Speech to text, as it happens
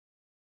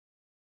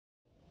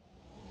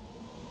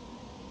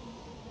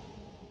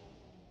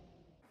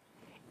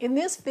In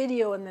this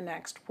video and the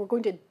next, we're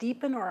going to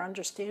deepen our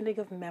understanding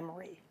of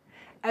memory.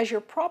 As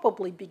you're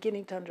probably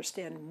beginning to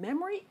understand,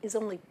 memory is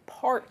only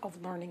part of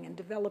learning and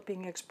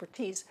developing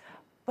expertise,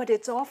 but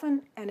it's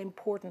often an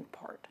important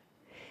part.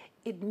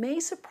 It may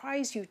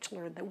surprise you to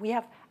learn that we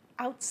have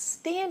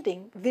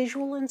outstanding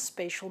visual and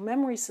spatial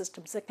memory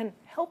systems that can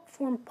help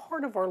form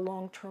part of our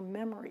long-term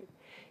memory.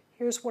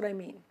 Here's what I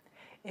mean.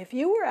 If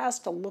you were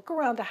asked to look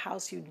around a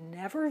house you'd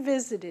never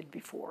visited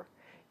before,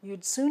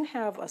 you'd soon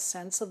have a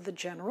sense of the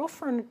general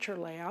furniture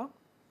layout,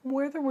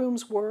 where the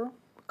rooms were,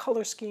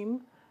 color scheme,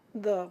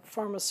 the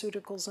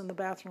pharmaceuticals in the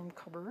bathroom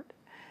cupboard.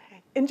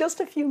 In just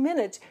a few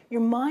minutes,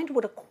 your mind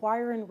would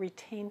acquire and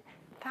retain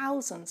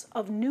thousands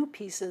of new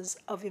pieces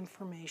of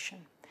information.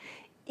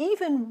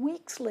 Even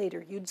weeks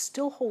later, you'd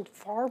still hold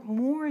far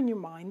more in your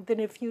mind than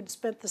if you'd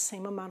spent the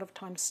same amount of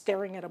time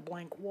staring at a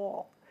blank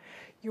wall.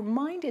 Your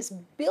mind is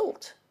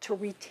built to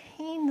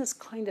retain this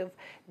kind of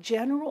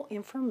general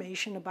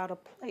information about a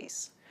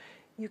place.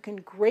 You can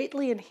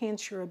greatly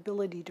enhance your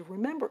ability to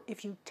remember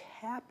if you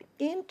tap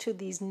into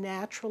these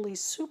naturally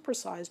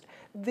supersized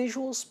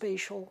visual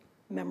spatial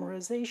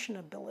memorization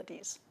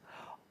abilities.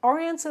 Our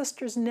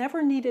ancestors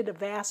never needed a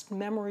vast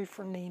memory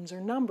for names or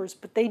numbers,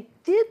 but they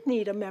did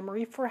need a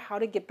memory for how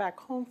to get back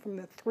home from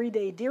the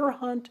 3-day deer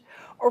hunt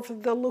or for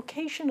the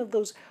location of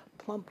those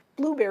plump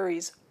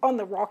blueberries on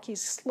the rocky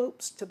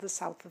slopes to the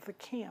south of the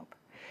camp.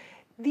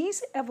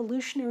 These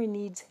evolutionary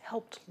needs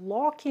helped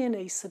lock in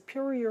a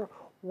superior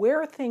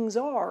where things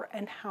are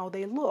and how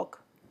they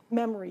look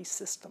memory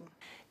system.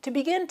 To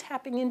begin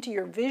tapping into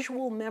your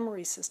visual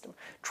memory system,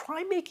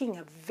 try making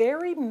a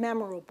very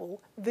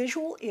memorable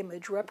visual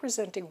image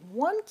representing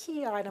one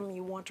key item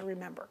you want to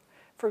remember.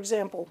 For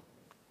example,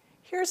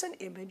 here's an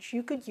image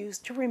you could use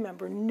to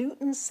remember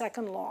Newton's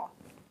second law,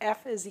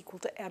 F is equal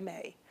to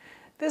ma.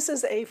 This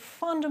is a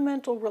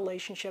fundamental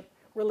relationship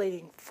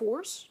relating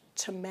force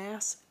to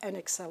mass and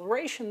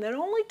acceleration that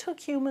only took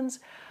humans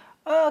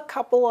a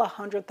couple of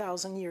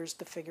 100,000 years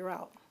to figure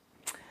out.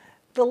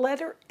 The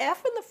letter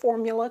F in the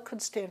formula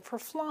could stand for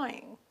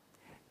flying,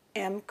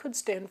 M could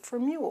stand for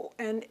mule,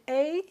 and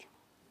A,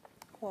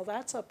 well,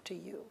 that's up to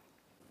you.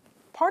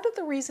 Part of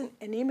the reason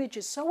an image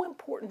is so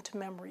important to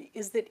memory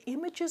is that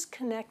images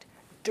connect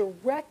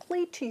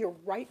directly to your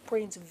right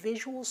brain's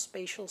visual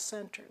spatial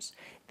centers.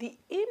 The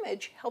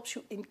image helps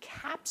you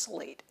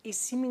encapsulate a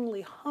seemingly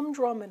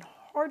humdrum and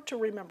hard to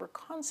remember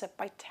concept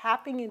by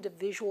tapping into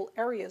visual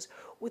areas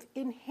with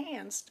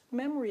enhanced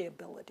memory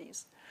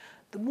abilities.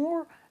 The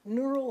more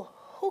neural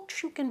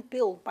hooks you can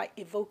build by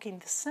evoking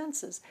the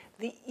senses,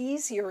 the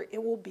easier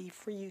it will be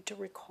for you to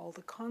recall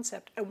the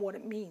concept and what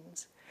it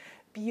means.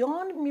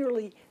 Beyond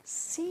merely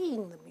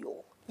seeing the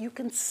mule, you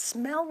can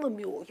smell the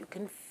mule, you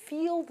can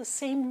feel the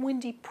same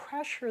windy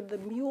pressure the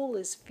mule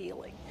is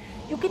feeling.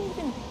 You can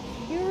even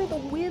hear the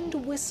wind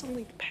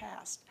whistling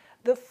past.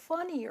 The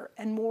funnier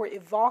and more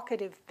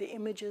evocative the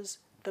images,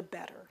 the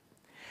better.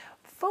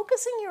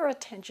 Focusing your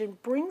attention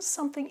brings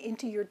something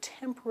into your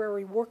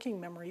temporary working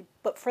memory,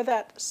 but for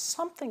that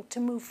something to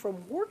move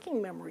from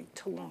working memory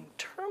to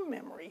long-term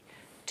memory,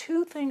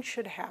 two things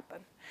should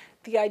happen.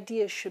 The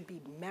idea should be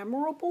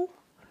memorable.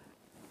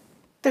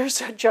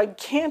 There's a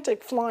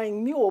gigantic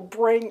flying mule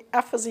braying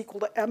F is equal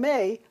to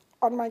ma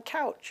on my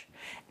couch,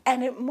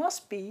 and it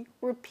must be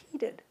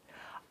repeated.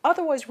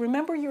 Otherwise,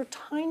 remember your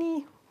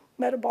tiny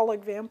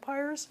metabolic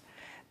vampires?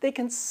 They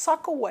can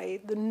suck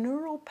away the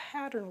neural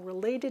pattern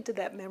related to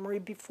that memory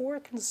before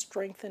it can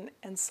strengthen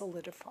and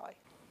solidify.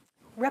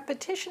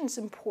 Repetition is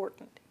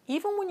important.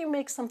 Even when you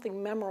make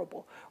something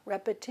memorable,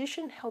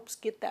 repetition helps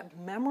get that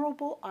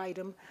memorable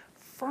item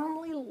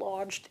firmly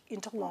lodged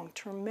into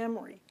long-term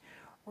memory.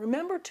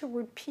 Remember to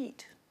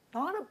repeat,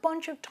 not a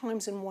bunch of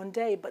times in one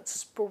day, but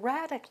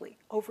sporadically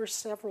over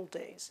several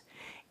days.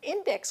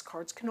 Index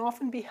cards can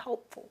often be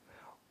helpful.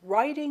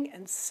 Writing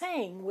and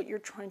saying what you're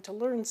trying to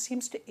learn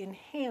seems to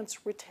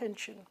enhance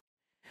retention.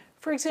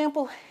 For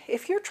example,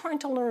 if you're trying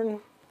to learn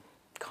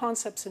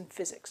concepts in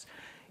physics,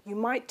 you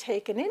might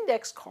take an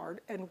index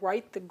card and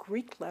write the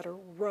Greek letter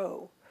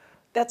rho.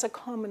 That's a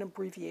common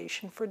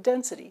abbreviation for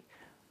density.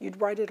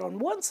 You'd write it on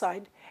one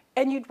side,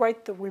 and you'd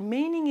write the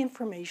remaining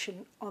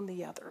information on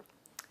the other.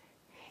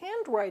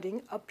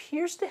 Handwriting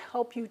appears to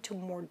help you to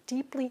more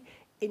deeply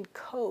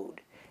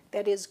encode,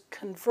 that is,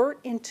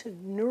 convert into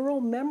neural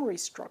memory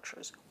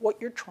structures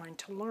what you're trying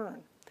to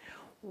learn.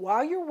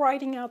 While you're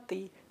writing out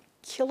the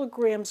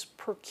kilograms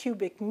per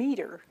cubic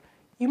meter,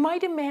 you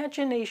might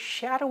imagine a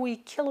shadowy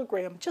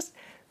kilogram. Just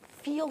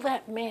feel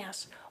that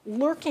mass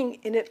lurking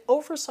in an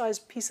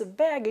oversized piece of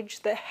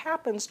baggage that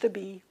happens to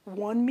be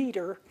 1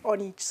 meter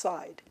on each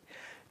side.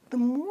 The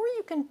more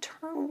you can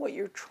turn what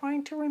you're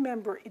trying to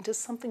remember into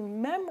something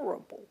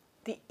memorable,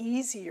 the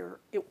easier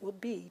it will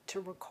be to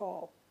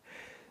recall.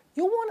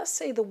 You'll want to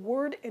say the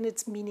word and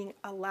its meaning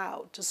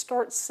aloud to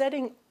start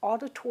setting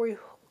auditory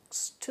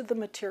hooks to the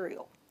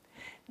material.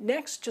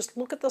 Next, just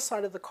look at the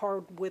side of the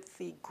card with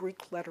the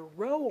Greek letter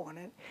rho on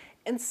it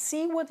and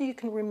see whether you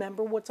can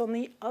remember what's on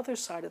the other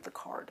side of the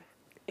card.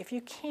 If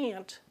you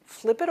can't,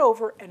 flip it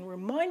over and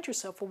remind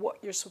yourself of what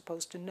you're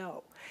supposed to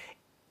know.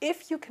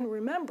 If you can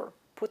remember,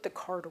 put the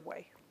card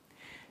away.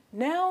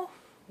 Now,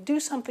 do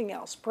something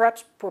else.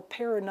 Perhaps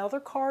prepare another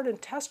card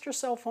and test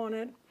yourself on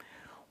it.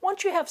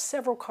 Once you have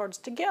several cards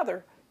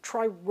together,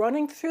 try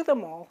running through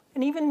them all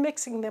and even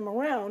mixing them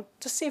around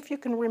to see if you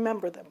can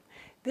remember them.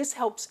 This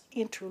helps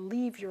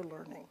interleave your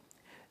learning.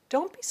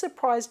 Don't be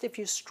surprised if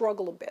you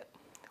struggle a bit.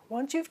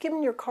 Once you've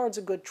given your cards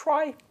a good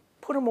try,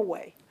 put them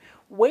away.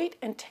 Wait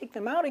and take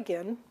them out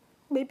again,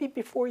 maybe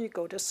before you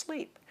go to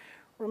sleep.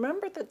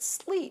 Remember that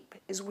sleep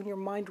is when your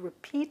mind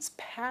repeats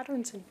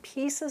patterns and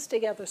pieces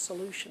together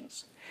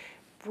solutions.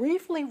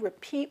 Briefly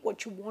repeat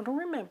what you want to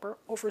remember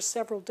over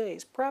several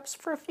days, perhaps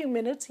for a few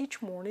minutes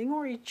each morning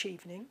or each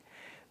evening.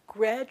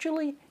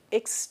 Gradually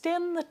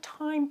extend the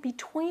time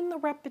between the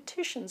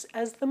repetitions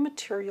as the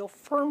material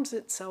firms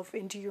itself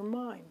into your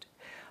mind.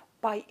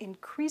 By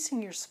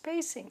increasing your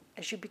spacing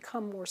as you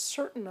become more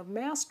certain of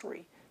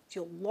mastery,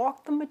 you'll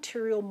lock the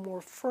material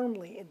more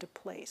firmly into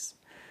place.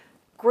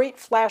 Great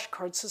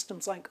flashcard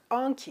systems like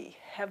Anki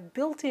have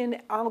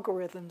built-in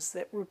algorithms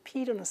that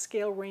repeat on a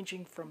scale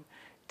ranging from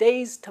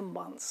days to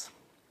months.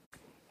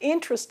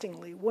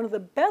 Interestingly, one of the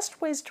best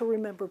ways to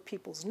remember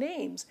people's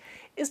names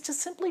is to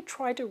simply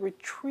try to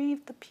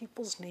retrieve the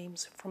people's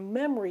names from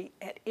memory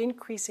at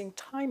increasing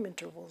time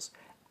intervals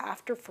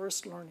after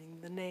first learning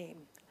the name.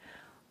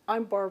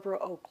 I'm Barbara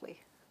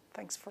Oakley.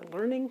 Thanks for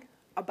learning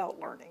about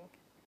learning.